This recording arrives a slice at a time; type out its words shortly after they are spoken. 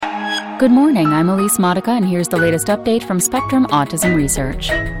Good morning, I'm Elise Modica, and here's the latest update from Spectrum Autism Research.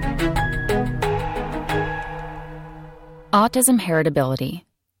 Autism heritability.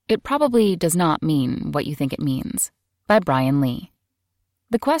 It probably does not mean what you think it means. By Brian Lee.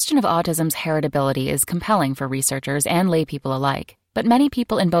 The question of autism's heritability is compelling for researchers and laypeople alike, but many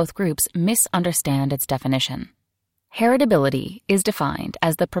people in both groups misunderstand its definition. Heritability is defined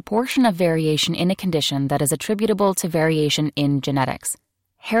as the proportion of variation in a condition that is attributable to variation in genetics.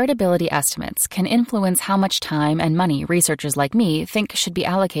 Heritability estimates can influence how much time and money researchers like me think should be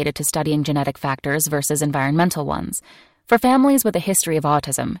allocated to studying genetic factors versus environmental ones. For families with a history of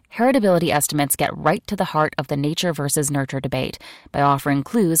autism, heritability estimates get right to the heart of the nature versus nurture debate by offering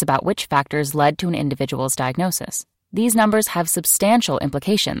clues about which factors led to an individual's diagnosis. These numbers have substantial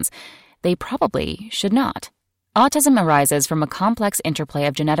implications. They probably should not. Autism arises from a complex interplay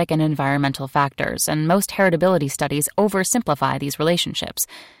of genetic and environmental factors, and most heritability studies oversimplify these relationships.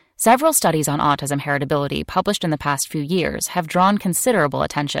 Several studies on autism heritability published in the past few years have drawn considerable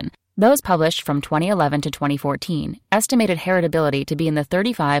attention. Those published from 2011 to 2014 estimated heritability to be in the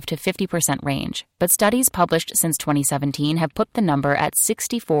 35 to 50% range, but studies published since 2017 have put the number at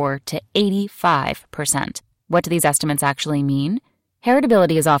 64 to 85%. What do these estimates actually mean?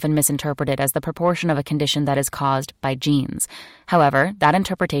 Heritability is often misinterpreted as the proportion of a condition that is caused by genes. However, that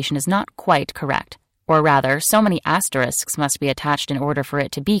interpretation is not quite correct. Or rather, so many asterisks must be attached in order for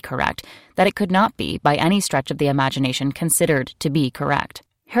it to be correct that it could not be, by any stretch of the imagination, considered to be correct.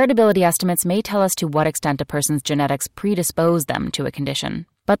 Heritability estimates may tell us to what extent a person's genetics predispose them to a condition,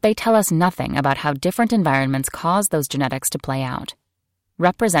 but they tell us nothing about how different environments cause those genetics to play out.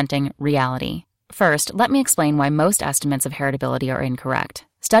 Representing reality. First, let me explain why most estimates of heritability are incorrect.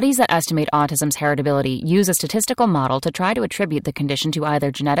 Studies that estimate autism's heritability use a statistical model to try to attribute the condition to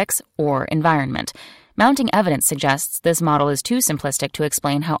either genetics or environment. Mounting evidence suggests this model is too simplistic to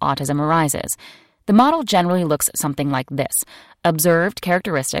explain how autism arises. The model generally looks something like this: observed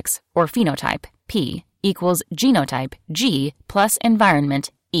characteristics, or phenotype, P, equals genotype, G, plus environment,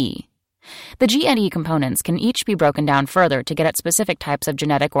 E. The G and E components can each be broken down further to get at specific types of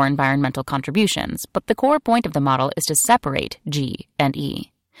genetic or environmental contributions, but the core point of the model is to separate G and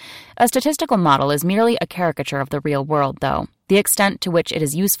E. A statistical model is merely a caricature of the real world, though. The extent to which it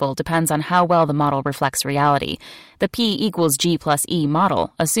is useful depends on how well the model reflects reality. The P equals G plus E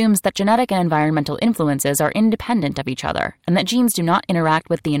model assumes that genetic and environmental influences are independent of each other, and that genes do not interact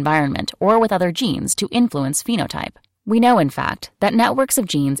with the environment or with other genes to influence phenotype. We know, in fact, that networks of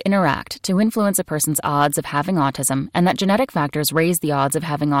genes interact to influence a person's odds of having autism, and that genetic factors raise the odds of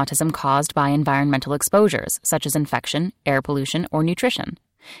having autism caused by environmental exposures, such as infection, air pollution, or nutrition.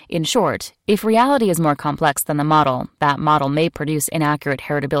 In short, if reality is more complex than the model, that model may produce inaccurate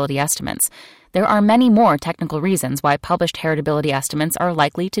heritability estimates. There are many more technical reasons why published heritability estimates are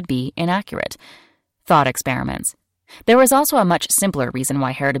likely to be inaccurate. Thought experiments. There is also a much simpler reason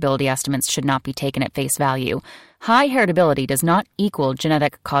why heritability estimates should not be taken at face value. High heritability does not equal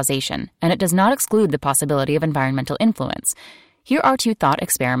genetic causation, and it does not exclude the possibility of environmental influence. Here are two thought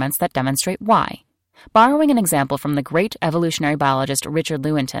experiments that demonstrate why. Borrowing an example from the great evolutionary biologist Richard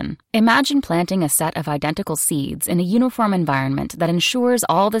Lewontin, imagine planting a set of identical seeds in a uniform environment that ensures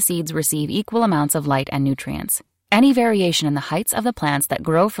all the seeds receive equal amounts of light and nutrients. Any variation in the heights of the plants that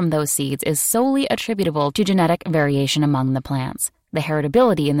grow from those seeds is solely attributable to genetic variation among the plants. The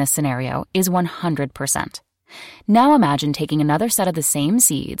heritability in this scenario is 100%. Now imagine taking another set of the same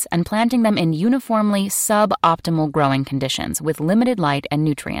seeds and planting them in uniformly suboptimal growing conditions with limited light and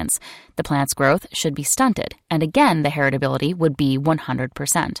nutrients. The plant's growth should be stunted, and again the heritability would be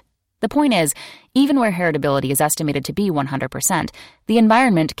 100%. The point is, even where heritability is estimated to be 100%, the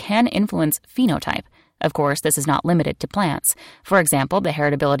environment can influence phenotype. Of course, this is not limited to plants. For example, the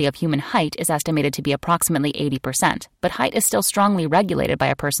heritability of human height is estimated to be approximately 80%, but height is still strongly regulated by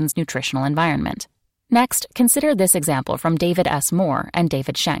a person's nutritional environment. Next, consider this example from David S. Moore and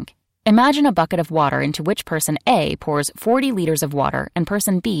David Schenk. Imagine a bucket of water into which person A pours 40 liters of water and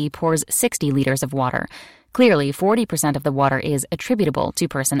person B pours 60 liters of water. Clearly, 40% of the water is attributable to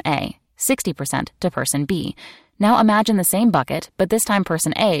person A, 60% to person B. Now imagine the same bucket, but this time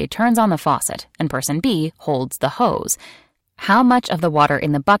person A turns on the faucet and person B holds the hose. How much of the water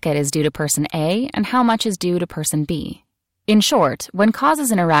in the bucket is due to person A and how much is due to person B? In short, when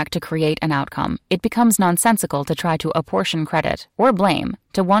causes interact to create an outcome, it becomes nonsensical to try to apportion credit or blame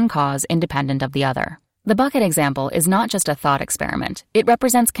to one cause independent of the other. The bucket example is not just a thought experiment. It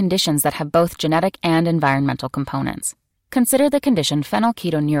represents conditions that have both genetic and environmental components. Consider the condition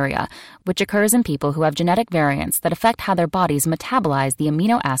phenylketonuria, which occurs in people who have genetic variants that affect how their bodies metabolize the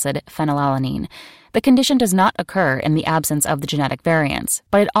amino acid phenylalanine. The condition does not occur in the absence of the genetic variants,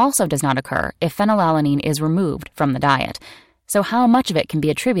 but it also does not occur if phenylalanine is removed from the diet. So how much of it can be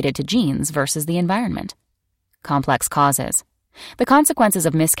attributed to genes versus the environment? Complex causes. The consequences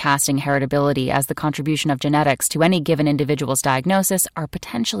of miscasting heritability as the contribution of genetics to any given individual's diagnosis are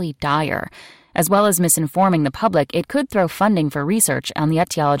potentially dire. As well as misinforming the public, it could throw funding for research on the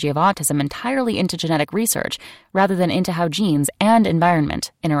etiology of autism entirely into genetic research rather than into how genes and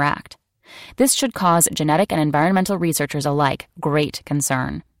environment interact. This should cause genetic and environmental researchers alike great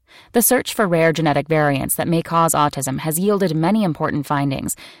concern. The search for rare genetic variants that may cause autism has yielded many important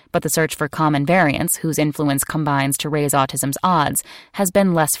findings, but the search for common variants whose influence combines to raise autism's odds has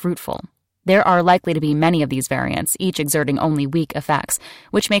been less fruitful. There are likely to be many of these variants, each exerting only weak effects,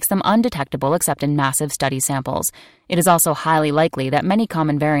 which makes them undetectable except in massive study samples. It is also highly likely that many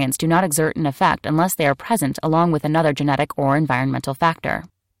common variants do not exert an effect unless they are present along with another genetic or environmental factor.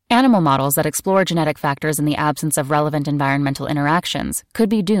 Animal models that explore genetic factors in the absence of relevant environmental interactions could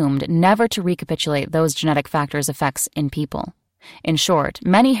be doomed never to recapitulate those genetic factors' effects in people. In short,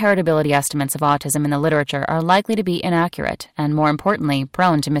 many heritability estimates of autism in the literature are likely to be inaccurate and, more importantly,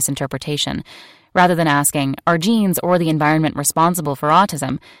 prone to misinterpretation. Rather than asking, are genes or the environment responsible for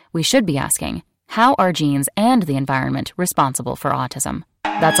autism, we should be asking, how are genes and the environment responsible for autism?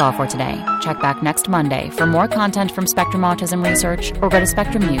 That's all for today. Check back next Monday for more content from Spectrum Autism Research or go to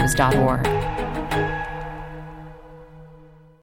spectrumnews.org.